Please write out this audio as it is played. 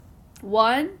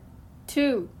1,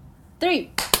 2,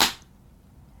 3.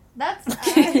 That's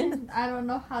I don't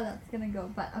know how that's gonna go,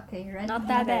 but okay, ready? Not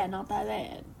that bad. Not that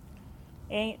bad.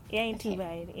 It ain't too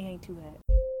bad. It ain't too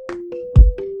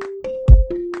bad.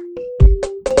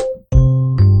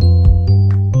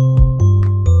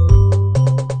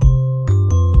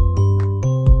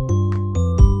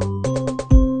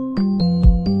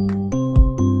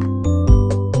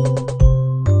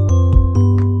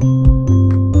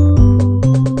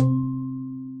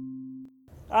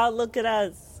 Oh, look at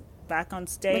us. Back on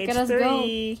stage Look at us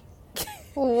 3.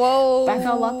 Whoa! Back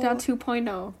on lockdown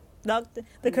 2.0.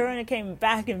 The corona came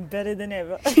back and better than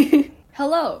ever.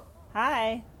 Hello,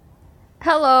 Hi,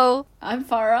 Hello, I'm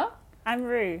Farah, I'm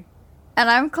Rue. and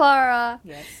I'm Clara.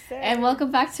 Yes, sir. and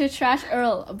welcome back to Trash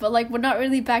Earl. But like, we're not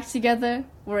really back together.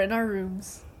 We're in our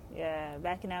rooms. Yeah,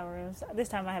 back in our rooms. This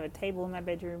time I have a table in my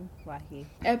bedroom. Wahi.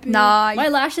 Epic. Nice. My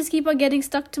lashes keep on getting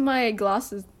stuck to my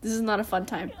glasses. This is not a fun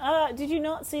time. Did you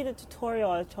not see the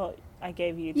tutorial I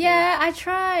gave you? Yeah, I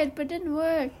tried, but it didn't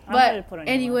work. I'm gonna But put on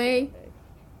your anyway, glasses today.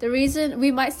 the reason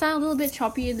we might sound a little bit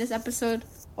choppy in this episode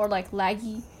or like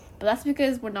laggy, but that's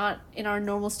because we're not in our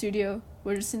normal studio.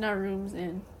 We're just in our rooms,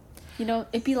 and you know,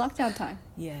 it be lockdown time.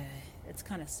 Yeah, it's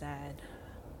kind of sad.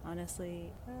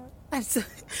 Honestly,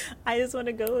 I just want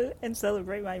to go and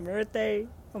celebrate my birthday.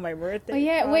 For my birthday. Oh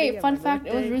yeah, party wait, on fun my fact,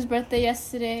 it was birthday. Rue's birthday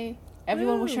yesterday.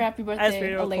 Everyone wish her happy birthday. As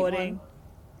we're a late recording.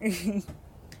 one.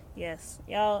 Yes,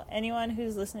 y'all. Anyone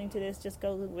who's listening to this, just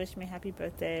go wish me happy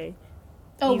birthday.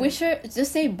 Oh, Even- wish her,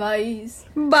 just say byes.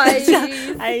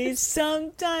 Bye.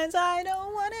 Sometimes I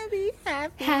don't want to be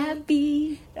happy.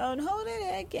 Happy. Don't hold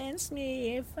it against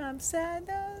me if I'm sad.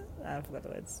 I forgot the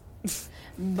words.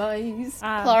 Byes.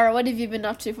 Um, Clara, what have you been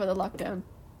up to for the lockdown?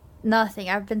 Nothing.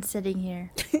 I've been sitting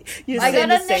here. You're I saying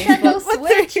got a the same Nintendo for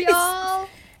Switch, three. y'all.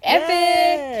 Epic!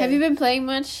 Yeah. Have you been playing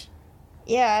much?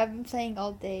 Yeah, I've been playing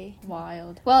all day.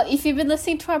 Wild. Well, if you've been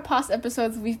listening to our past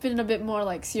episodes, we've been a bit more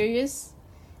like serious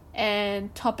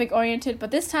and topic oriented,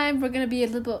 but this time we're gonna be a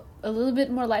little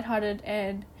bit more lighthearted,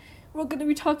 and we're gonna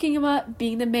be talking about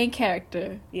being the main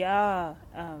character. Yeah.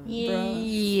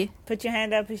 Yeah. Put your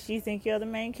hand up if you think you're the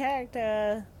main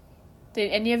character.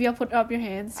 Did any of y'all put up your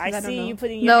hands? 'Cause I don't see know. you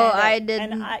putting your No, hand up. I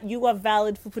didn't. And you are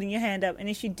valid for putting your hand up. And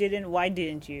if you didn't, why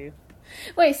didn't you?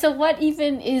 Wait, so what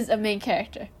even is a main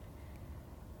character?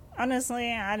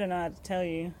 Honestly, I don't know how to tell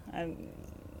you.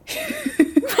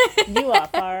 You are,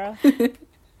 Farah.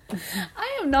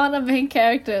 I am not a main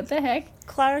character. What the heck?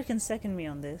 Clara can second me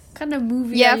on this. What kind of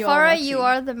movie Yeah, are you Farah, all you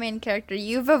watching? are the main character.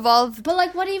 You've evolved But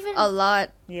like, what even? a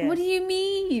lot. Yeah. What do you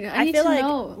mean? I I need feel to like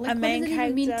know. Like, a main what does it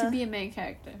even mean to character- be a main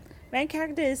character? Main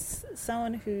character is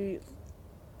someone who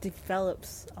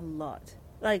develops a lot.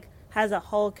 Like, has a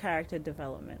whole character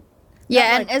development.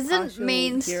 Yeah, Not, and like, isn't partial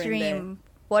mainstream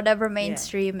whatever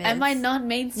mainstream is. Am I not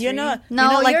mainstream? You're not. No,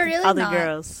 you're not like you're the really other not.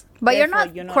 girls. But you're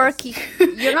Therefore, not quirky.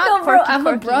 You're not No, bro, quirky. I'm a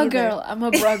quirky bra either. girl. I'm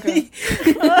a bra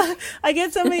girl. I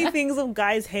get so many things of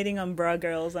guys hating on bra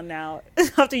girls, and now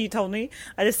after you told me,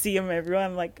 I just see them everywhere.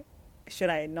 I'm like, should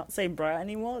I not say bra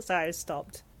anymore? So I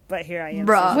stopped. But here I am.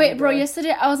 Bra. saying Wait, bro,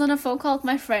 yesterday I was on a phone call with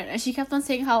my friend, and she kept on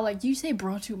saying how, like, you say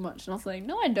bro too much. And I was like,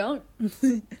 no, I don't.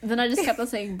 Then I just kept on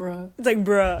saying bro. It's like,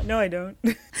 bruh. No, I don't.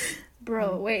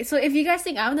 Bro, wait, so if you guys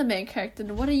think I'm the main character,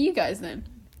 then what are you guys then?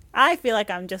 I feel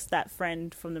like I'm just that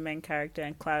friend from the main character,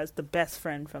 and Clara's the best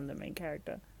friend from the main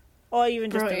character. Or even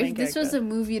just Bro, the main if this character. was a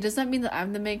movie, does that mean that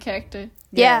I'm the main character?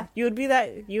 Yeah. You would be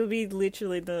that. You would be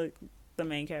literally the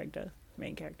main character.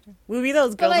 Main character. We'll be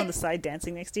those girls like- on the side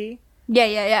dancing next to you.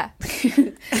 Yeah.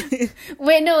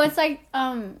 Wait, no, it's like,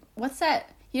 what's that?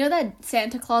 You know that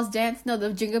Santa Claus dance? No,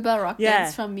 the Jingle Bell Rock Yeah.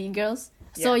 dance from Mean Girls?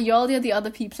 So Yeah. y'all are the other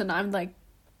peeps, and I'm like,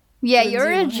 Yeah, Lindsay you're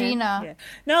Lohan. Regina. Yeah.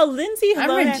 No, Lindsay I'm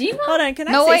Lohan. Regina? Hold on, can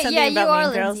I No, say wait, something yeah, you about are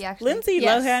Mean Girls? Lindsay, actually. Lindsay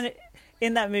Yes. Lohan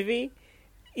in that movie.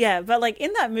 Yeah, but like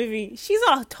in that movie, she's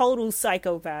a total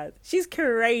psychopath. She's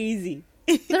crazy.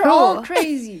 they're all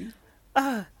crazy.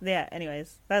 Yeah.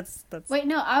 Anyways, that's. Wait,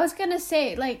 no, I was gonna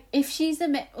say, like, if she's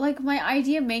the like, my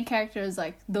idea main character is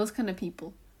like those kind of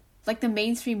people, like the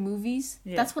mainstream movies.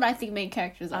 Yeah. That's what I think main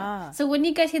characters are. Ah. So when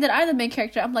you guys say that I'm the main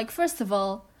character, I'm like, first of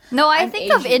all, No, I I'm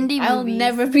think of Asian. indie I'll movies.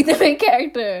 never be the main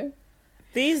character.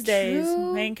 These days,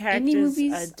 True. main Indie characters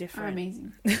movies are different.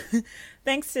 amazing.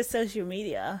 Thanks to social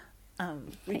media,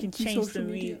 we can Thank you, change social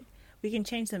media. we can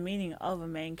change the meaning of a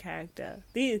main character.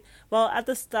 At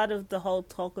the start of the whole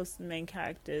talk of main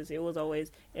characters, it was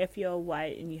always if you're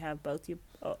white and you have both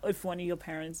if one of your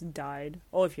parents died,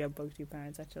 or if you have both your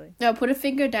parents actually. No, put a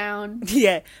finger down.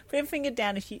 Yeah, put a finger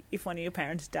down if one of your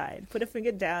parents died. Put a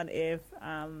finger down if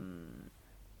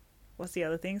what's the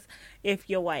other things? If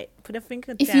you're white, put a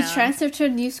finger If down. you transfer to a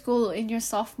new school in your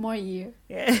sophomore year.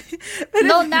 Yeah.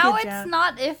 No, now it's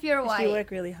not if you're If white. you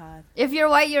work really hard. If you're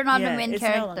white, you're not Yeah, the main it's no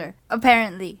character. longer-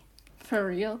 Apparently. For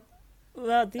real.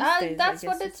 Well, these days, I That's guess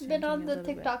what it's been changing on a the little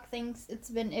bit. TikTok things. It's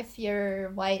been if you're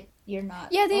white, you're not.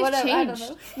 Yeah, they've Whatever, I don't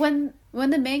changed. know. When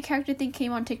the main character thing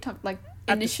came on TikTok, like At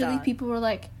the initially start. people were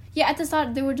like, yeah, at the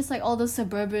start they were just like all those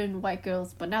suburban white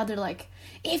girls, but now they're like,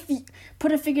 if you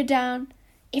put a finger down,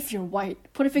 if you're white,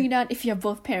 put a finger down if you have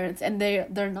both parents, and they're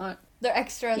not. They're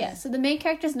extras. Yeah, so the main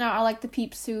characters now are like the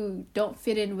peeps who don't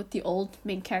fit in with the old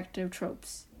main character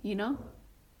tropes, you know?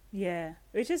 Yeah,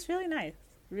 which is really nice,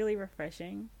 really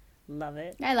refreshing. Love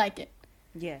it. I like it.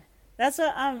 Yeah, that's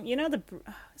what you know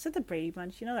is it the Brady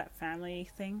Bunch? You know that family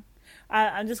thing?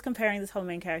 I'm just comparing this whole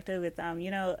main character with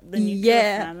you know the nuclear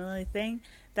Yeah. family thing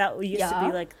that used to Yeah.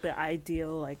 be like the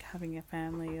ideal, like having a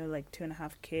family or like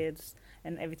 2.5 kids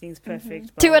and everything's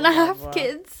perfect. blah, 2.5 blah, blah, blah.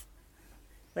 kids.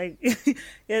 Like,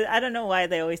 yeah, I don't know why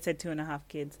they always said 2.5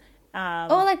 kids.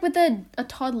 Oh, like with a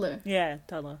toddler. Yeah,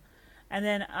 toddler. And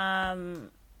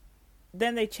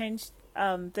then they changed.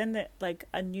 Then like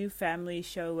a new family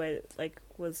show where like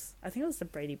was I think it was the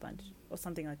Brady Bunch or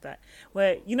something like that.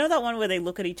 Where you know that one where they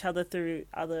look at each other through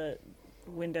other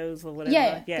windows or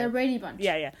whatever. Yeah, the Brady Bunch.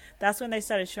 Yeah. That's when they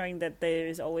started showing that there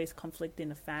is always conflict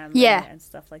in a family Yeah. and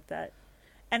stuff like that.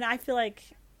 And I feel like,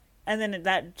 and then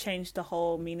that changed the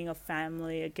whole meaning of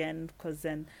family again, because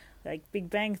then like Big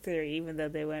Bang Theory, even though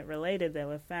they weren't related, they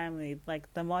were family.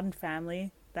 Like the Modern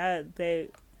Family, that they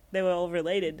were all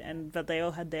related, but they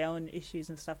all had their own issues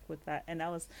and stuff with that. And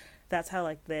that's how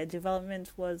like their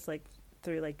development was like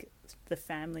through like the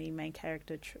family main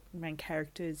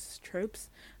characters tropes.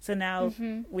 So now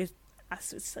with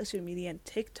us with social media and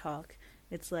TikTok,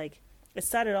 it's like it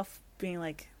started off being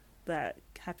like that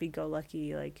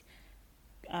happy-go-lucky like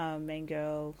main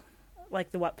girl,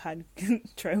 like the Wattpad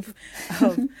trope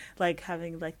of like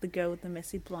having like the girl with the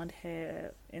messy blonde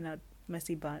hair in a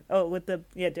messy bun. Oh, with the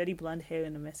dirty blonde hair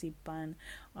in a messy bun.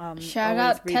 Shout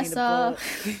always out reading the Tessa.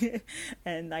 book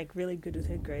and like really good with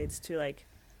her grades too. Like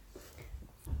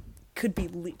could be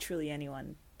literally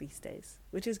anyone these days,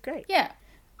 which is great. Yeah.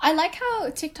 I like how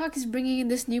TikTok is bringing in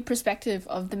this new perspective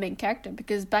of the main character,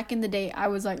 because back in the day I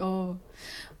was like, oh,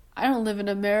 I don't live in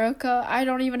America. I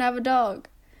don't even have a dog.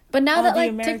 But now that the like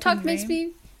American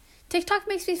TikTok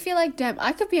makes me feel like, damn,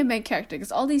 I could be a main character,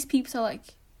 because all these peeps are like,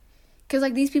 because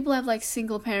like these people have like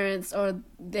single parents, or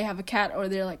they have a cat, or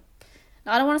they're like,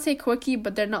 I don't want to say quirky,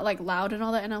 but they're not like loud and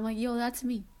all that, and I'm like, yo, that's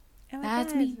me. Oh my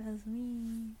That's God, me. That's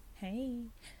me. Hey.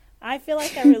 I feel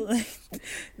like I relate.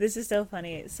 This is so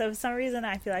funny. So for some reason,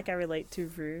 I feel like I relate to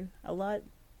Rue a lot.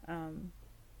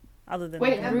 Other than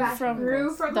Wait, the Rue Girls. from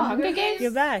Rue from the Hunger Games?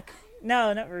 You're back.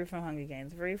 No, not Rue from Hunger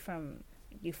Games. Rue from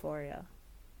Euphoria.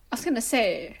 I was gonna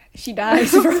say she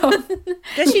dies, bro.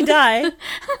 Did she die?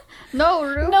 No,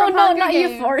 Rue No, from no, Hunger not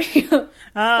Games. Euphoria.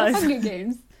 Oh, Hunger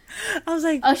Games. I was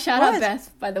like, Oh, shout out what?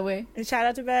 Beth, by the way. And shout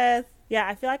out to Beth. Yeah,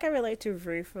 I feel like I relate to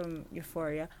Rue from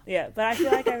Euphoria. Yeah, but I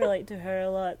feel like I relate to her a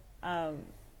lot,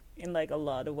 in like a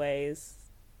lot of ways.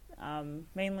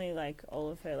 Mainly like all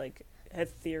of her like her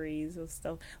theories of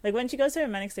stuff. Like when she goes to her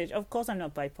manic stage, of course I'm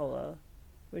not bipolar,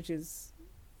 which is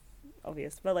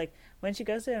obvious. But like when she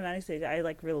goes to her manic stage, I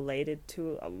like related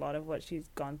to a lot of what she's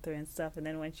gone through and stuff. And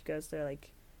then when she goes to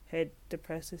like her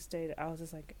depressive state, I was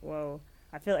just like, whoa,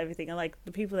 I feel everything. And like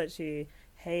the people that she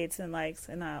hates and likes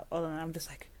and all, and I'm just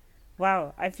like,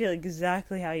 wow, I feel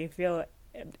exactly how you feel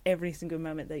every single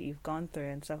moment that you've gone through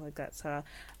and stuff like that. So,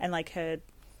 and like her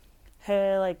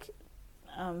like,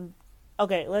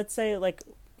 okay, let's say like,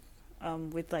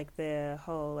 with like the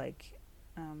whole like,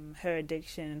 her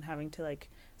addiction and having to like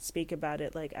speak about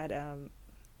it like at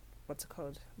what's it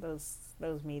called? Those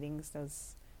meetings.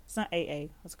 It's not AA.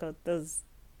 What's it called? Those.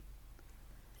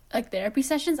 Like therapy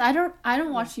sessions. I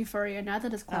don't watch Euphoria now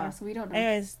that it's closed, so we don't know.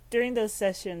 Anyways, during those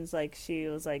sessions, like she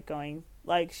was like going,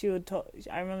 like she would talk.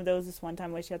 I remember there was this one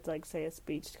time where she had to like say a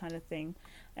speech kind of thing,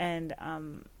 and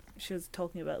she was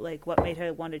talking about like what made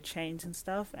her want to change and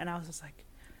stuff, and I was just like,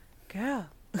 girl,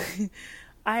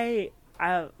 I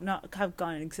have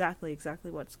gone exactly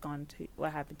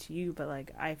what happened to you, but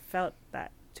like I felt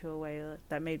that to a way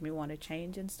that made me want to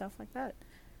change and stuff like that.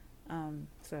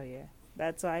 So yeah.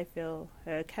 That's why I feel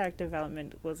her character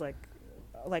development was like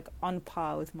on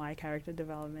par with my character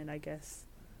development, I guess.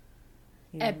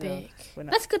 Epic.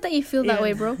 That's good that you feel that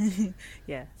way, bro.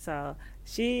 Yeah, so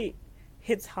she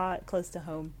hits hard, close to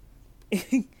home.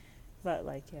 But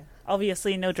like, yeah,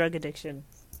 obviously no drug addiction.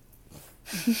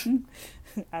 I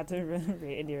have to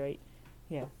reiterate.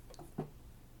 Yeah.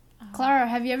 Clara,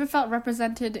 have you ever felt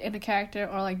represented in a character,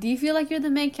 or like, do you feel like you're the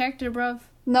main character, bruv?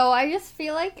 No, I just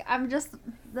feel like I'm just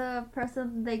the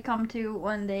person they come to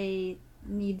when they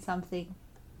need something.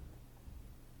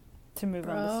 To move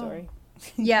on the Bro. story.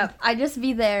 Yeah, I just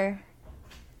be there.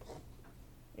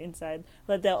 Inside.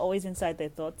 But they're always inside their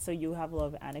thoughts, so you have a lot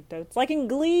of anecdotes. Like in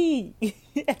Glee!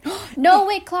 No,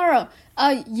 wait, Clara.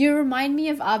 You remind me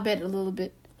of Abed a little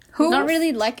bit. Who? Not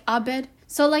really like Abed.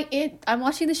 So like I'm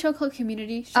watching the show called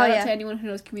Community. Shout out to anyone who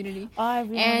knows Community. Oh, I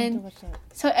really And- want to watch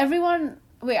that. So everyone,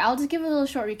 wait, I'll just give a little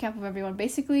short recap of everyone.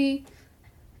 Basically,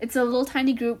 it's a little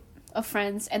tiny group of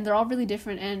friends, and they're all really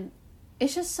different, and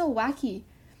it's just so wacky.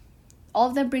 All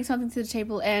of them bring something to the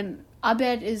table, and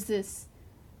Abed is this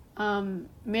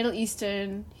Middle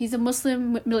Eastern. He's a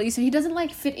Muslim Middle Eastern. He doesn't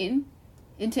like fit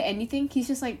into anything. He's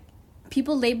just like,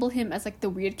 people label him as like the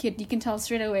weird kid. You can tell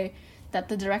straight away that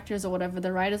the directors or whatever,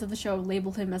 the writers of the show,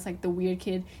 label him as like the weird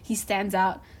kid. He stands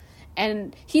out,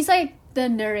 and he's like the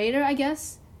narrator, I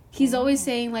guess. He's always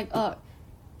saying like,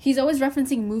 he's always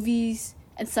referencing movies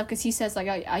and stuff, because he says like,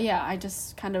 I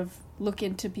just kind of look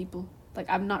into people. Like,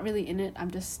 I'm not really in it.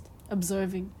 I'm just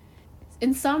observing.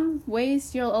 In some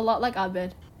ways, you're a lot like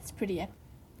Abed. It's pretty epic.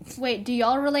 Wait, do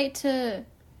y'all relate to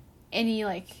any,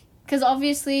 like... Because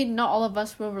obviously, not all of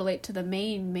us will relate to the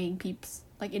main peeps,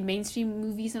 like in mainstream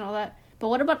movies and all that. But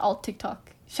what about alt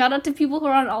TikTok? Shout out to people who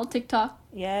are on alt TikTok.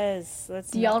 Yes.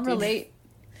 Do y'all relate?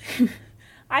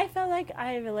 I feel like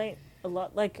I relate a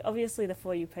lot. Like, obviously, the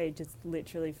For You page is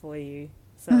literally for you.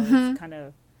 So it's kind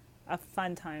of a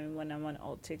fun time when I'm on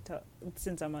alt TikTok.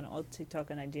 Since I'm on alt TikTok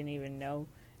and I didn't even know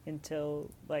until,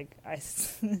 like,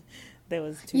 there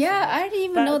was two Yeah, sides. I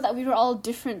didn't even know that we were all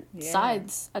different Yeah.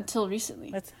 sides until recently.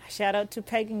 Let's shout out to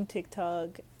pegging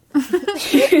TikTok.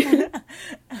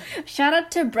 Shout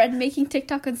out to bread making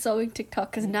TikTok and sewing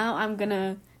TikTok, because now I'm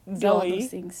gonna do all those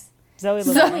things. Zoe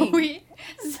Zoe.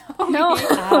 No.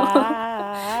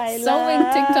 I Sewing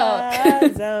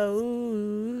TikTok.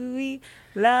 Zoe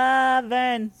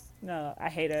Lovin. No, I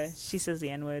hate her. She says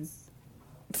the N-word.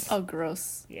 Oh,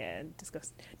 gross. Yeah,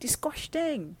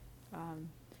 disgusting.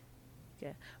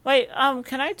 Yeah. Wait,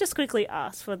 can I just quickly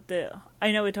ask for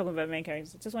I know we're talking about main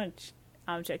characters. Just want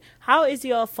to check. How is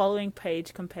your following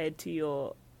page compared to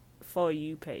your For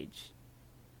You page?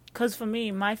 Because for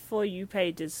me, my For You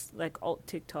page is like alt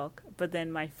TikTok, but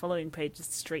then my following page is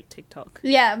straight TikTok.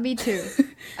 Yeah, me too.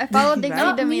 I follow Dixie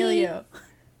Not me. D'Amelio.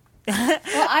 Well,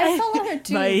 I follow her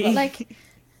too, but like,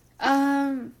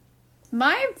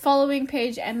 my following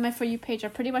page and my For You page are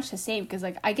pretty much the same, because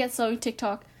like I get sewing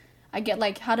TikTok, I get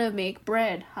like how to make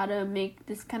bread, how to make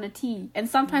this kind of tea, and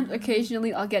sometimes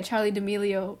occasionally I'll get Charlie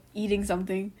D'Amelio eating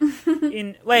something That's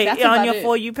on about your it.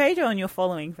 For You page or on your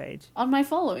following page? on my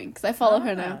following, because I follow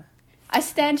her now. I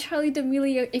stand Charlie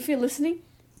D'Amelio. If you're listening,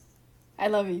 I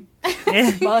love you.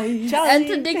 Yeah. Bye. And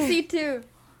to Dixie too.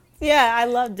 Yeah, I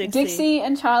love Dixie. Dixie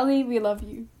and Charlie, we love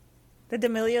you. The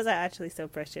D'Amelios are actually so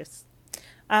precious.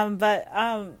 But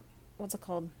what's it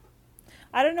called?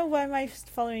 I don't know why my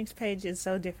following page is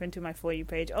so different to my For You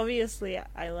page. Obviously,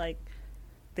 I like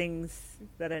things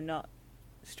that are not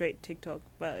straight TikTok,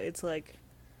 but it's like,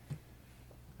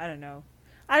 I don't know.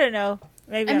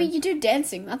 Maybe I mean, you do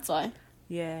dancing, that's why.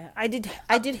 yeah, I did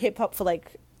hip hop for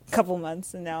like a couple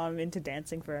months, and now I'm into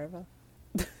dancing forever.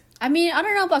 I mean, I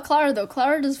don't know about Clara though.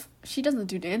 She doesn't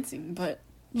do dancing, but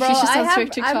Bro, she's just on straight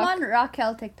I'm TikTok. on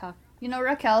Raquel TikTok. You know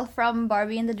Raquel from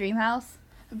Barbie in the Dream House?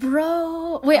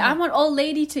 Bro, wait, I'm on old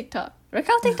lady TikTok.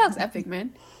 Raquel TikTok's epic,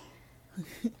 man.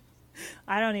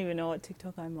 I don't even know what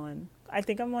TikTok I'm on. I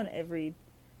think I'm on every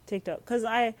TikTok because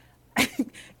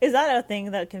is that a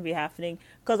thing that can be happening?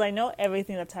 Because I know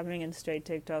everything that's happening in straight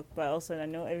TikTok, but also I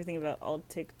know everything about alt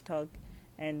TikTok,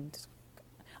 and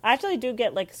I actually do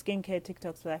get like skincare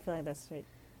TikToks, but I feel like that's straight.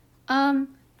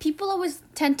 People always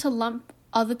tend to lump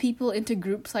other people into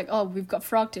groups, like, oh, we've got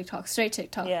frog TikTok, straight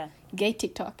TikTok, Yeah, gay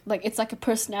TikTok. Like, it's like a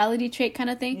personality trait kind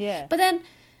of thing. yeah. But then,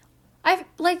 I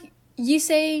like you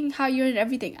saying how you're in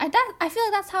everything. I feel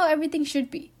like that's how everything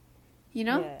should be. You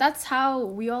know, Yeah. that's how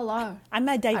we all are. I'm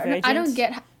a divergent. I don't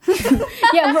get.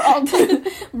 Yeah, we're all,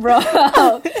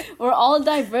 bro. We're all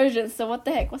divergent. So what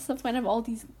the heck? What's the point of all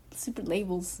these stupid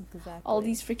labels? Exactly. All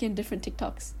these freaking different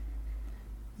TikToks.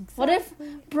 What if,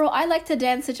 bro? I like to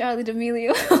dance to Charlie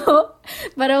D'Amelio,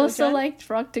 but I also one? like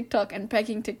frog TikTok and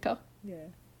pegging TikTok. Yeah,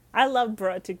 I love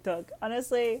bruh TikTok.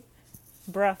 Honestly,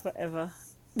 bruh forever.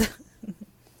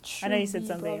 I know you said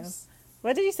something else.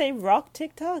 What did you say? Rock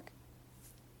TikTok?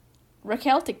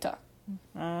 Raquel TikTok.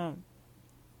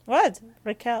 What?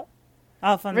 Raquel?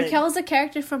 Oh, from Raquel is a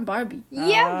character from Barbie.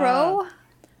 Yeah, bro.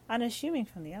 unassuming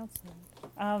from the outside.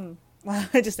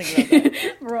 I just think about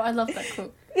that. Bro, I love that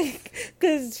quote.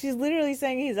 Because she's literally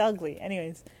saying he's ugly.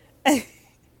 Anyways.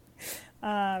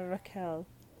 Raquel.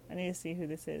 I need to see who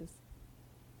this is.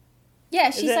 Yeah,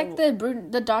 she's like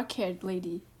the dark-haired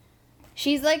lady.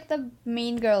 She's like the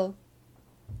mean girl.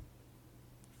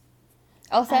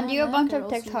 I'll send you a bunch of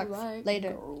TikToks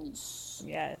later. Girls.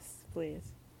 Yes, please.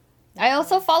 I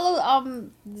also follow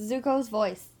Zuko's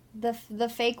voice. The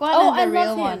fake one Oh, and the I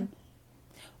real love him. one.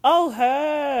 Oh,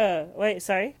 her. Wait,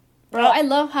 sorry. Bro, I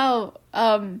love how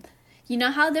you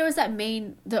know how there was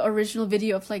the original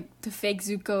video of like the fake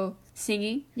Zuko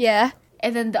singing, Yeah.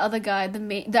 and then the other guy,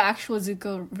 the actual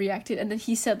Zuko reacted, and then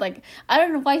he said like, I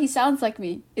don't know why he sounds like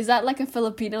me. Is that like a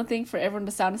Filipino thing for everyone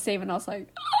to sound the same? And I was like,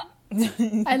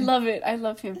 I love it. I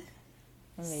love him.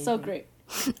 Amazing. So great.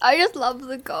 I just love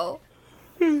Zuko.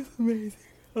 Amazing.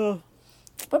 Oh,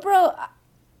 But bro,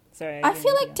 sorry. I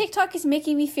feel like TikTok is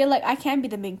making me feel like I can be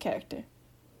the main character.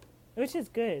 Which is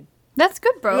good. That's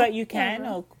good, bro. But you can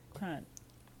Yeah, or can't.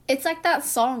 It's like that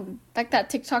song, like that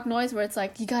TikTok noise where it's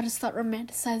like, you gotta start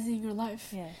romanticizing your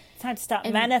life. Yeah. Time to start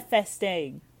And-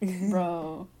 manifesting.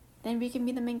 Bro. Then we can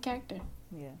be the main character.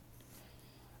 Yeah.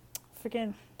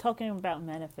 Freaking talking about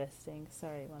manifesting.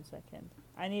 Sorry, 1 second.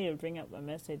 I need to bring up a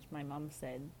message my mom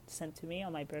sent to me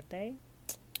on my birthday.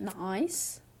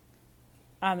 Nice.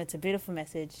 It's a beautiful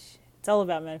message. It's all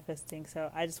about manifesting,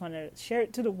 so I just want to share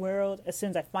it to the world as soon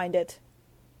as I find it.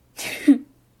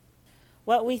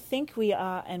 What we think we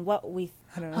are and what we...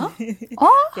 I don't know.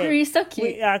 Oh, Okay. You're so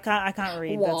cute. I can't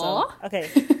read. That's all. What? Okay.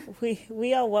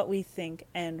 we are what we think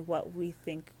and what we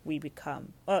think we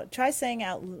become. Try saying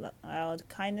out loud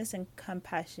kindness and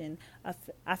compassion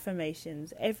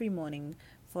affirmations every morning.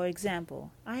 For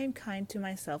example, I am kind to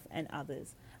myself and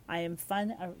others. I am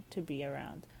fun to be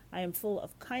around. I am full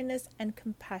of kindness and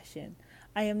compassion.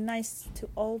 I am nice to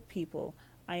all people.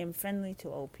 I am friendly to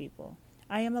all people.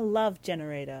 I am a love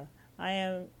generator.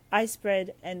 I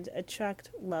spread and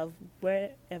attract love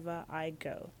wherever I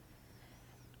go.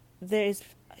 There is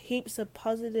heaps of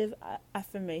positive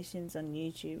affirmations on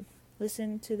YouTube.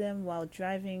 Listen to them while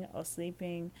driving or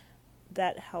sleeping.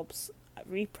 That helps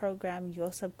reprogram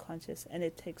your subconscious, and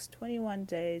it takes 21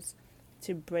 days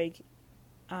to break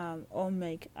or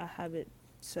make a habit.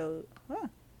 So,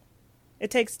 it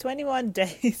takes 21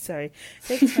 days. Sorry,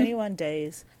 it takes 21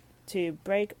 days to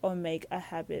break or make a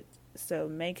habit. So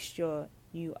make sure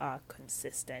you are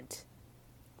consistent.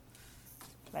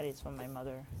 That is from my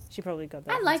mother. She probably got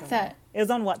that. I from like somewhere. that. It was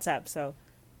on WhatsApp, so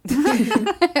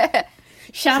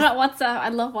Shout out WhatsApp. I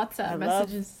love WhatsApp I love-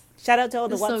 messages. shout out to all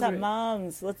the It's so WhatsApp great.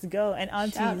 moms. Let's go. And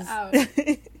aunties. Shout out.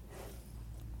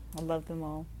 I love them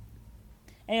all.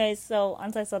 Anyway, so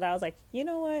once I saw that, I was like, you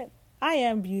know what? I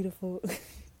am beautiful.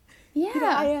 Yeah. You know,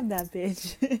 I am that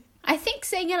bitch. I think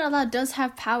saying it out loud does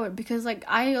have power because like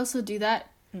I also do that.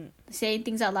 Mm. Saying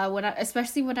things out loud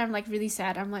especially when I'm like really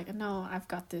sad. I'm like, no, I've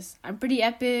got this. I'm pretty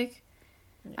epic.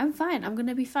 Yeah. I'm fine. I'm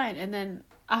gonna be fine. And then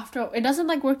after, it doesn't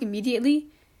like work immediately,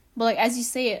 but like as you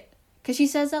say it, because she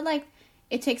says that like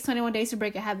it takes 21 days to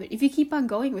break a habit. If you keep on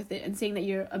going with it and saying that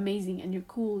you're amazing and you're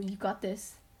cool, you got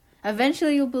this,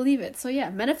 eventually you'll believe it. So yeah,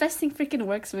 manifesting freaking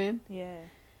works, man. Yeah.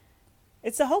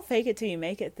 It's the whole fake it till you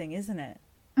make it thing, isn't it?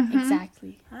 Mhm.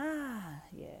 Exactly.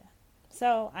 Yeah.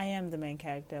 So I am the main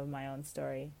character of my own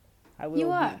story. I will You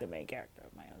are. be the main character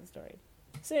of my own story.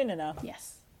 Soon enough.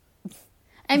 Yes.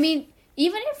 I mean,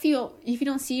 even if you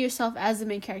don't see yourself as the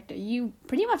main character, you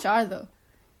pretty much are though,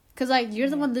 because like you're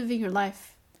the Yeah. one living your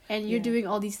life, and you're Yeah. doing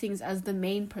all these things as the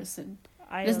main person.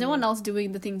 I There's no only- one else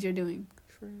doing the things you're doing.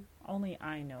 True. Only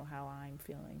I know how I'm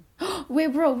feeling. Wait,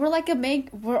 bro,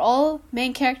 we're all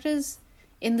main characters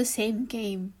in the same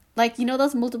game. Like, you know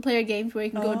those multiplayer games where you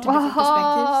can go into different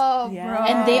perspectives? Oh, Yeah. bro.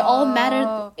 And they all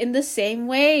matter in the same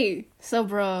way. So,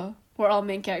 bro, we're all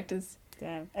main characters.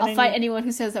 Damn. And I'll then fight anyone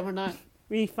who says that we're not.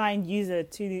 we find user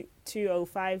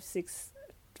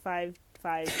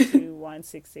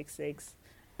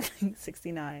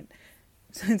 2056552166669.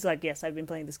 So it's like, yes, I've been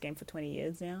playing this game for 20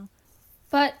 years now.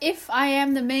 But if I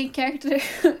am the main character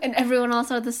and everyone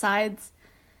else are the sides,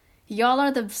 y'all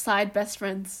are the side best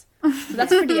friends. So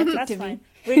that's pretty epic That's to fine.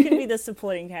 me. We can be the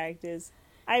supporting characters.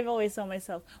 I've always saw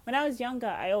myself when I was younger.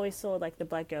 I always saw like the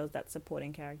black girls that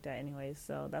supporting character, anyways.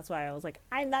 So that's why I was like,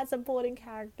 I'm that supporting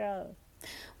character.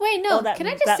 Wait, no, Or that, can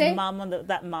I just that say? mom on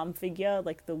that mom figure,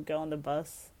 like the girl on the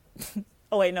bus.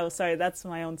 Oh wait, no, sorry, that's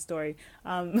my own story.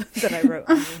 That I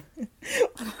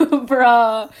wrote.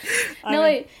 Bro. I No, mean-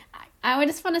 wait. I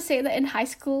just want to say that in high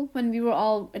school, when we were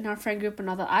all in our friend group and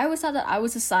all that, I always thought that I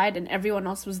was the side and everyone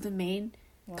else was the main,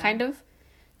 Wow. kind of.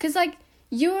 Because, like,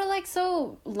 You were like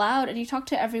so loud and you talked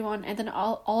to everyone, and then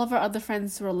all of our other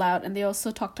friends were loud and they also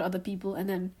talked to other people, and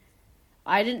then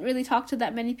I didn't really talk to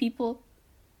that many people.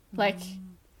 Like,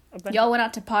 y'all went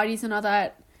out to parties and all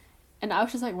that, and I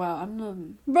was just like, wow,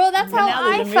 I'm Bro, that's But how now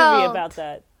there's I a movie felt. about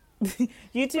that.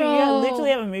 You two, Bro. you literally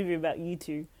have a movie about you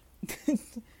two.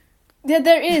 Yeah,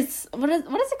 there is. What is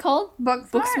it called?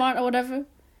 Booksmart? Booksmart or whatever.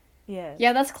 Yeah.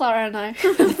 Yeah, that's Clara and I.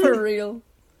 For real.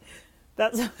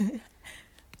 That's.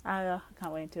 I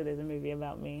can't wait until there's a movie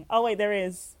about me. Oh wait, there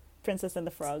is Princess and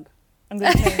the Frog. I'm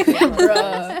gonna turn into a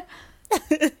frog.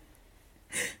 Bruh.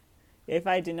 If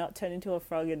I do not turn into a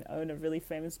frog and own a really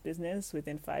famous business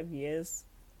within 5 years,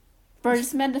 Bro,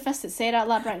 just manifest it. Say it out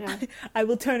loud right now. I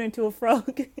will turn into a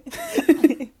frog.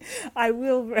 I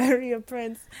will marry a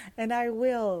prince, and I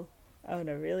will own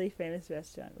a really famous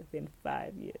restaurant within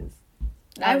 5 years.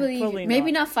 I believe Probably you.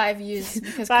 Maybe not 5 years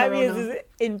because 5 Corona. years is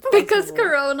impossible. Because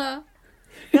Corona.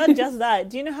 Not just that.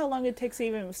 Do you know how long it takes to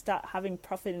even start having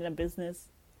profit in a business?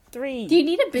 3. Do you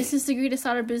need a business degree to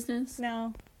start a business?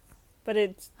 No, but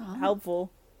it's Oh.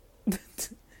 helpful.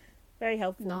 Very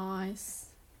helpful. Nice.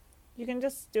 You can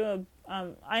just do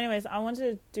anyways, I wanted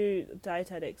to do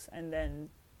dietetics and then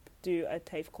do a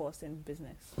TAFE course in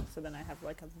business. So then I have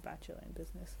like a bachelor in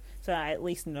business. So I at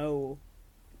least know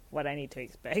what I need to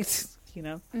expect, you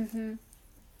know?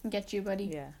 Mm-hmm. Get you, buddy.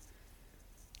 Yeah.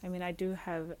 I mean, I do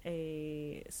have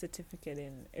a certificate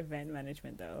in event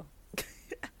management though.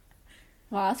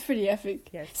 Wow, that's pretty epic.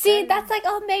 Yes. See, that's like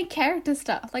all main character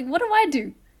stuff. Like, what do I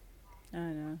do? I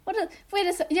know. Wait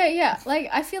a second. Yeah. Like,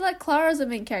 I feel like Clara's the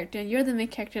main character and you're the main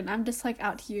character, and I'm just like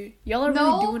out here. Y'all are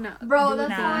really doing that. Bro, doing that's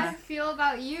Nah. how I feel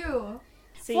about you.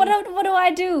 See, What do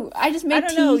I do? I just made I don't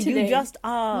tea know, today. you just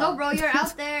are. No, bro, you're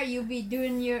out there. You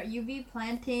be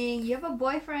planting. You have a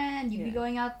boyfriend. You be Yeah.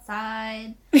 going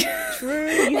outside. True.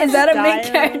 You Is have that a main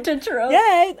style. character trope?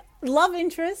 Yeah, love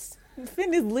interest.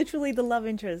 Finn is literally the love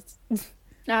interest.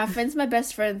 Nah, Finn's my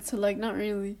best friend, so like, not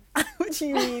really. What do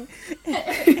you mean?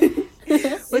 What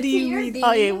do Is he you your mean?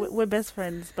 Oh yeah, DMs? we're best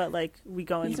friends, but like we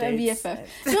go on He's my dates. BFF.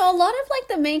 No, a lot of like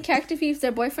the main character peeps,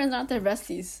 their boyfriends aren't their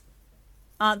besties.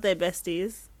 Aren't they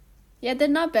besties? Yeah, they're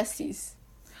not besties.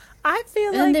 I feel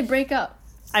And then like. they break up.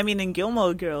 I mean, in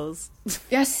Gilmore Girls,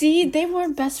 Yeah, see, they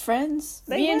weren't best friends.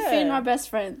 They Me and Finn were. are best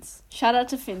friends. Shout out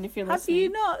to Finn if you're have listening. you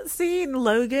not seen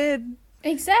Logan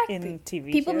Exactly. in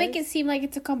TV? People shows? make it seem like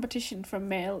it's a competition from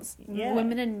males, Yeah.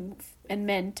 women and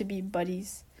men to be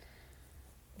buddies.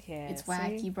 Yeah, It's see?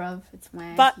 wacky, bruv. It's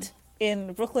wacky. But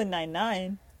in Brooklyn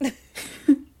Nine-Nine,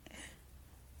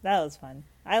 that was fun.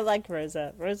 I like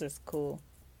Rosa. Rosa's cool,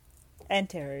 and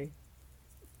Terry.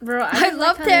 bro, I just love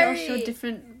like how they all Terry. show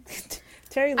different.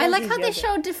 Terry. I loves like his how they yoga.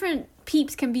 show different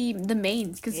peeps can be the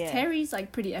mains, because Yeah. Terry's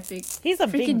like pretty epic. He's a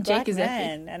freaking big Jake black is epic.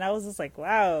 man, and I was just like,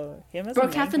 wow, him as a Bro,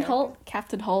 main Captain character. Holt.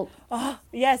 Captain Holt. Oh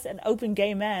yes, an open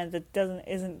gay man that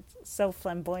isn't so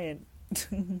flamboyant.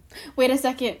 Wait a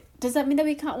second. Does that mean that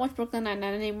we can't watch Brooklyn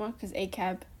Nine-Nine anymore? Because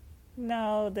ACAB.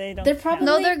 No, they don't. They're count. probably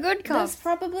No, they're good That's cops.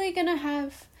 probably gonna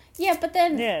have. Yeah, but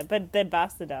then Yeah, but they're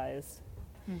bastardized.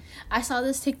 I saw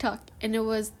this TikTok and it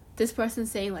was this person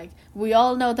saying like, we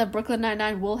all know that Brooklyn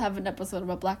Nine-Nine will have an episode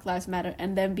about Black Lives Matter,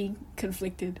 and them being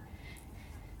conflicted.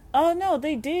 Oh no,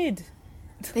 they did.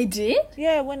 They did?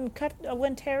 Yeah, when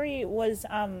Terry was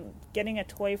getting a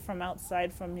toy from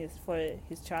outside for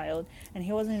his child, and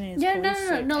he wasn't in his Yeah, police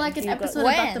suit, no, and like an he got- episode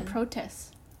about the When?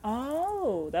 protests.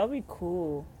 Oh, that would be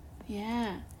cool.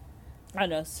 Yeah. I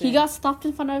know. He got stopped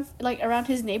in front of, like, around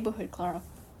his neighborhood, Clara.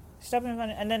 stopped in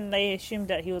front, and then they assumed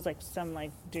that he was like some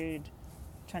like dude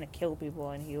trying to kill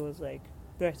people, and he was like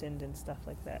threatened and stuff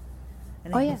like that.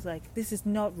 And then Oh, he yeah. was like, "This is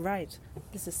not right.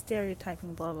 This is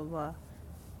stereotyping, blah blah blah,"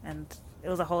 and it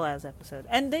was a whole ass episode.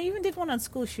 And they even did one on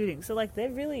school shootings. So like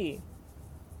they're really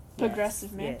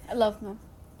Progressive, man. Yeah. I love them.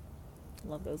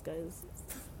 Love those guys.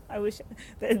 I wish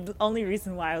the only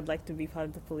reason why I would like to be part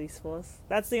of the police force.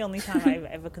 That's the only time I've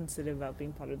ever considered about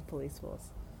being part of the police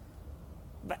force.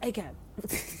 But again,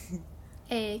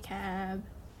 ACAB.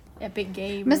 Epic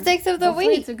game. Mistakes of the Hopefully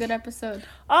week. it's a good episode.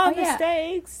 oh, yeah.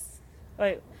 mistakes.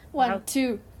 Wait, 1, How-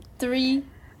 2, 3.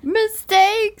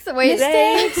 Mistakes. Wait.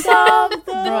 mistakes of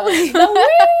the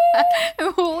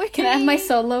Bro. Wait. Can I have my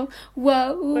solo?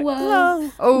 Whoa, whoa.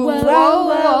 Whoa. Oh, Whoa,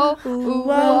 whoa, whoa, Ooh,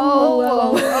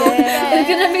 whoa, whoa, yeah. It's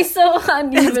gonna be so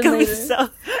uneven It's gonna be later. so.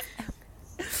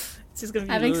 It's just gonna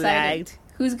be I'm excited. lagged.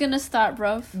 Who's gonna start,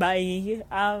 bro? Bye.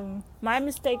 My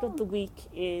mistake of the week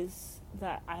is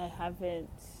that I haven't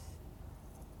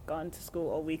gone to school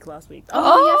all week last week.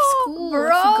 Oh, you have school. I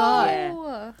forgot.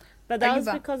 Yeah. But that was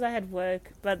Ayuba. because I had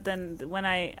work. But then when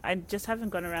I just haven't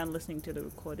gone around listening to the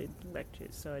recorded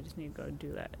lectures, so I just need to go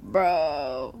do that.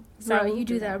 Bro. So I Bro, will you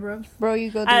do that, bro. Bro,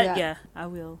 you go do that. Yeah, I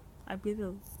will. I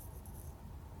will.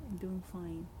 I'm doing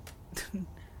fine.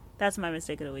 That's my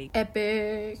mistake of the week.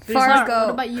 Epic. Fargo. What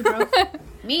about you, bro?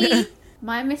 Me?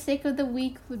 My mistake of the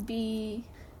week would be...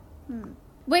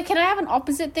 Wait, can I have an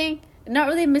opposite thing? Not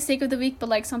really a mistake of the week, but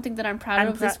like something that I'm proud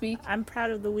of this week. I'm proud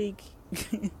of the week.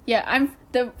 Yeah,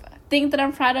 the thing that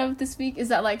I'm proud of this week is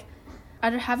that like I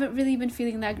haven't really been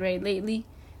feeling that great lately.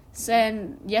 So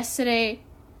and yesterday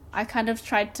I kind of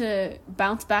tried to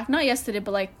bounce back. Not yesterday,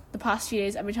 but like the past few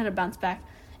days I've been trying to bounce back.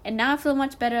 And now I feel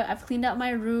much better. I've cleaned out my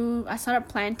room. I started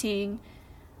planting.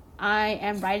 I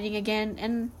am writing again,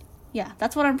 and yeah,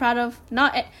 that's what I'm proud of.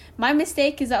 My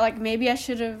mistake is that like maybe I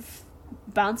should have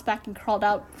bounced back and crawled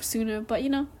out sooner, but you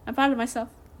know, I'm proud of myself.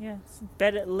 Yeah, it's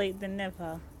better late than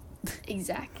never.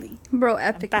 Exactly. Bro,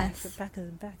 I'm back. epicness. Back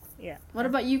is back. Yeah. What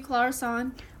about you,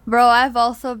 Clara-san? Bro, I've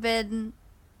also been...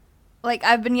 Like,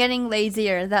 I've been getting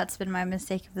lazier. That's been my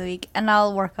mistake of the week. And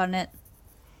I'll work on it.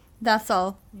 That's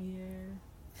all. Yeah.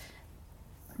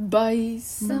 Bye.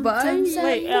 Sometimes I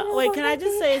Wait, don't wait. Can I wanna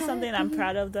just be say something I'm happy.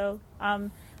 proud of though?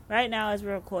 Right now as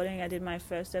we're recording, I did my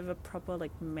first ever proper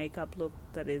like makeup look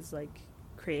that is like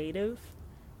creative.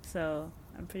 So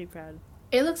I'm pretty proud.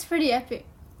 It looks pretty epic.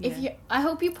 Yeah. I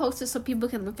hope you post it so people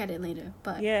can look at it later.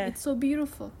 But Yeah. it's so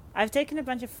beautiful. I've taken a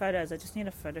bunch of photos. I just need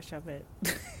to Photoshop it.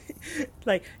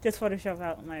 Like just Photoshop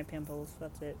out my pimples.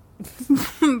 That's it.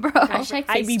 Bro. Hashtag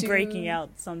I be Facetune. breaking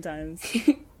out sometimes.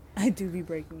 I do be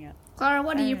breaking out. Clara,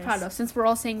 what are you Anyways. proud of? Since we're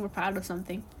all saying we're proud of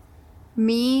something.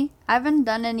 Me? I haven't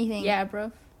done anything. Yeah,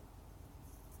 bro.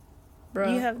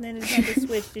 You have Nintendo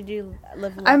Switch. Did you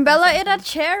level up? I'm on Bella in a something?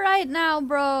 chair right now,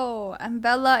 bro. I'm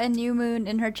Bella and New Moon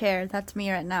in her chair. That's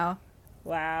me right now.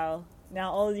 Wow.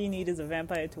 Now all you need is a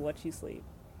vampire to watch you sleep.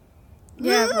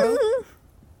 Yeah, bro.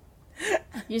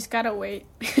 You just gotta wait.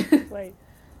 Wait.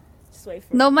 Just wait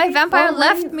for No, my vampire Well,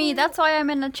 left when- me. That's why I'm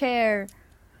in a chair.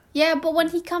 Yeah, but when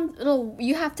he comes,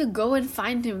 you have to go and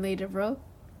find him later, bro.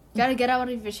 You gotta get out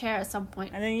of your chair at some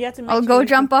point. And then you have to make I'll sure go you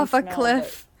jump keep the off a smell,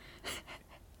 cliff.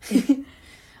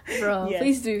 Bro, Yes.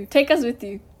 please do. Take us with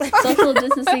you. Social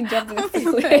distancing jumping off the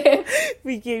cliff. but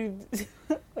we keep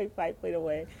like 5 feet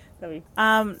away.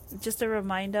 Just a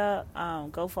reminder,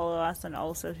 go follow us on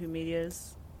all social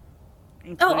medias. Oh,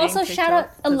 including also shout out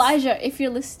TikTok, 'cause- Elijah if you're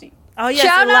listening. Oh yes,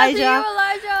 Shout Elijah. out to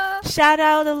you, Elijah. Shout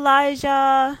out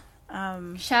Elijah.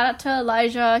 Shout out to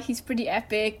Elijah. He's pretty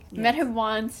epic. Yes. Met him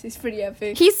once. He's pretty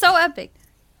epic. He's so epic.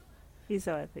 He's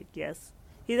so epic. Yes,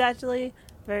 he's actually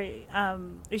very.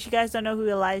 If you guys don't know who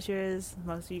Elijah is,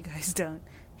 most of you guys don't.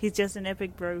 He's just an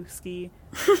epic broski.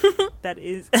 That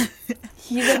is.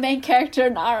 He's the main character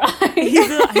in our eyes.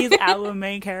 he's our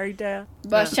main character.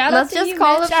 But Yeah. shout out Let's to just you,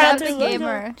 call man. him Shout out Epic to Elijah.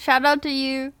 Gamer. Shout out to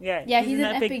you. Yeah, he's an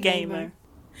epic gamer.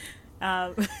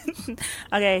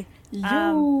 Okay.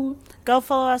 Yo. Go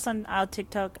follow us on our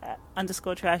TikTok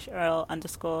 _TrashEarl_.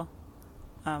 Go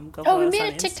Oh, follow we us made on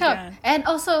a TikTok. Instagram. And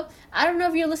also, I don't know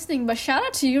if you're listening, but shout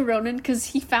out to you, Ronan, because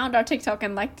he found our TikTok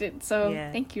and liked it. So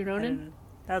Yeah. thank you, Ronan. And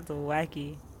that's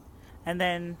wacky. And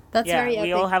then That's yeah, very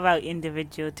we all epic. have our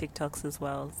individual TikToks as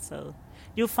well. So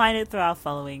you'll find it through our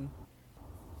following.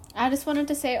 I just wanted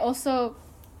to say also,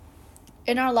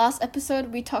 in our last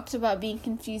episode, we talked about being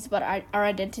confused about our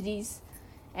identities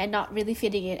and not really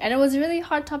fitting in. And it was a really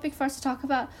hard topic for us to talk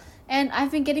about. And I've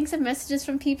been getting some messages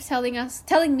from peeps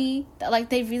telling me that like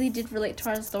they really did relate to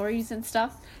our stories and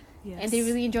stuff. Yes. And they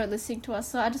really enjoyed listening to us.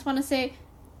 So I just want to say,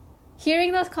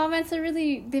 hearing those comments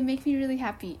they make me really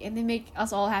happy, and they make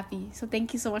us all happy. So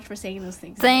thank you so much for saying those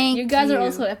things. Thank you guys are you.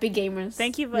 also epic gamers.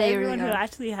 Thank you for They everyone really who are.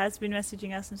 actually has been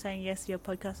messaging us and saying, yes, your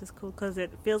podcast is cool, because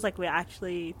it feels like we're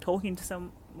actually talking to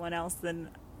someone else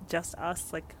than just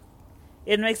us. Like,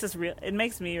 it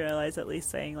makes me realize, at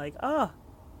least, saying like, oh,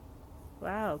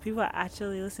 wow, people are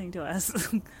actually listening to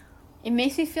us. It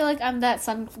makes me feel like I'm that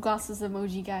sunglasses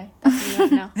emoji guy. That's me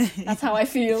right now. That's how I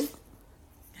feel.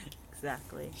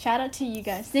 Exactly. Shout out to you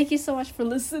guys. Thank you so much for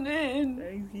listening.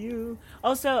 Thank you.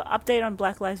 Also, update on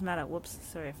Black Lives Matter. Whoops,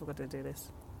 sorry, I forgot to do this.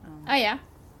 Oh yeah.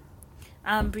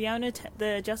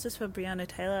 The justice for Breonna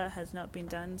Taylor has not been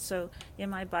done. So in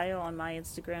my bio on my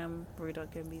Instagram,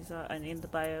 Rui.Gambiza, and in the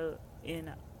bio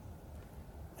in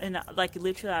like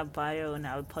literally our bio in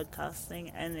our podcast thing,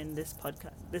 and in this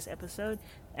episode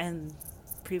and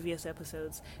previous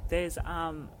episodes, there's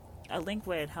a link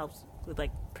where it helps with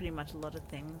like pretty much a lot of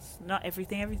things, not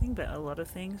everything, but a lot of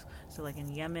things. So like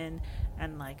in Yemen,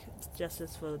 and like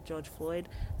justice for George Floyd.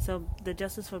 So the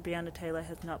justice for Breonna Taylor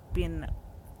has not been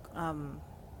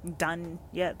done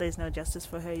yet. There's no justice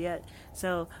for her yet.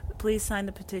 So please sign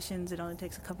the petitions. It only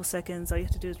takes a couple seconds. All you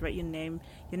have to do is write your name,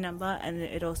 your number, and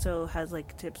it also has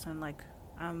like tips on like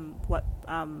what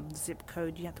zip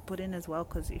code you have to put in as well,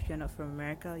 because if you're not from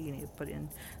America, you need to put in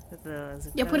the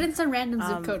zip code. Put in some random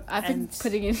zip code. I've been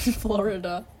putting in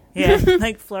Florida. Yeah,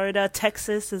 like Florida,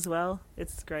 Texas as well.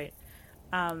 It's great.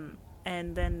 And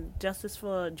then justice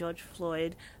for George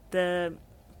Floyd. The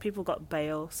people got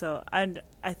bail, so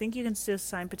I think you can still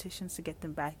sign petitions to get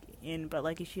them back in, but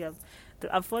like if you have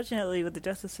unfortunately with the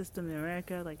justice system in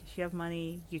America, like if you have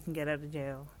money you can get out of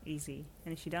jail easy,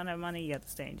 and if you don't have money you have to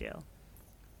stay in jail,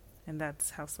 and that's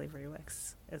how slavery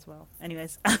works as well.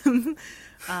 Anyways,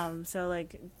 so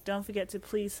like don't forget to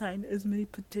please sign as many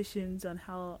petitions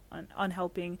on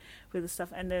helping with the stuff,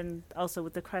 and then also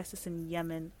with the crisis in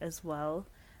Yemen as well.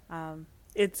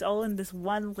 It's all in this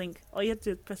one link. All you have to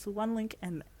do is press one link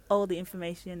and all the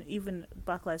information, even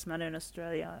Black Lives Matter in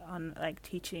Australia on like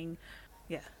teaching.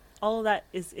 Yeah, all of that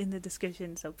is in the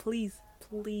description. So please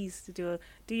do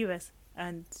your best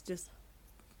and just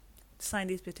sign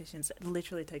these petitions. It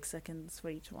literally takes seconds for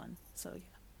each one. So yeah,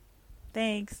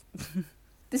 thanks.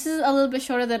 This is a little bit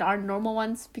shorter than our normal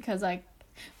ones because like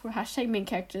we're hashtag main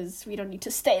characters. We don't need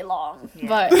to stay long. Yeah.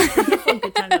 But a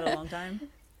good time, not a long time.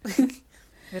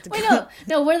 Wait,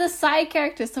 no, we're the side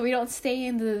characters, so we don't stay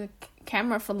in the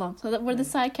camera for long. So that we're the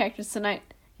side characters tonight.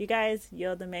 You guys,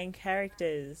 you're the main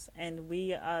characters, and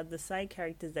we are the side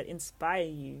characters that inspire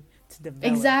you to develop.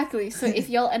 Exactly. So if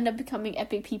y'all end up becoming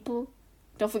epic people,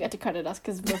 don't forget to credit us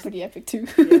because we're pretty epic too.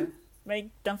 Yeah.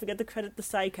 Don't forget to credit the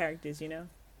side characters. You know,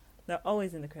 they're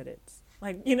always in the credits.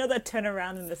 Like, you know, that turn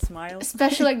around and the smile.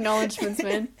 Special acknowledgements,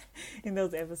 man. In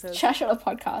those episodes. Trash Show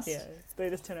Podcast. Yeah, they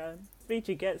just turn around.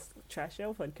 Feature guest, Trash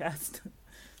Show Podcast.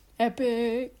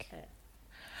 Epic. Yeah.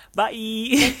 Bye.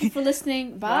 Thank you for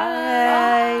listening.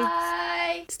 Bye.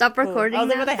 Bye. Stop recording. I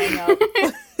was able to hang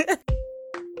up.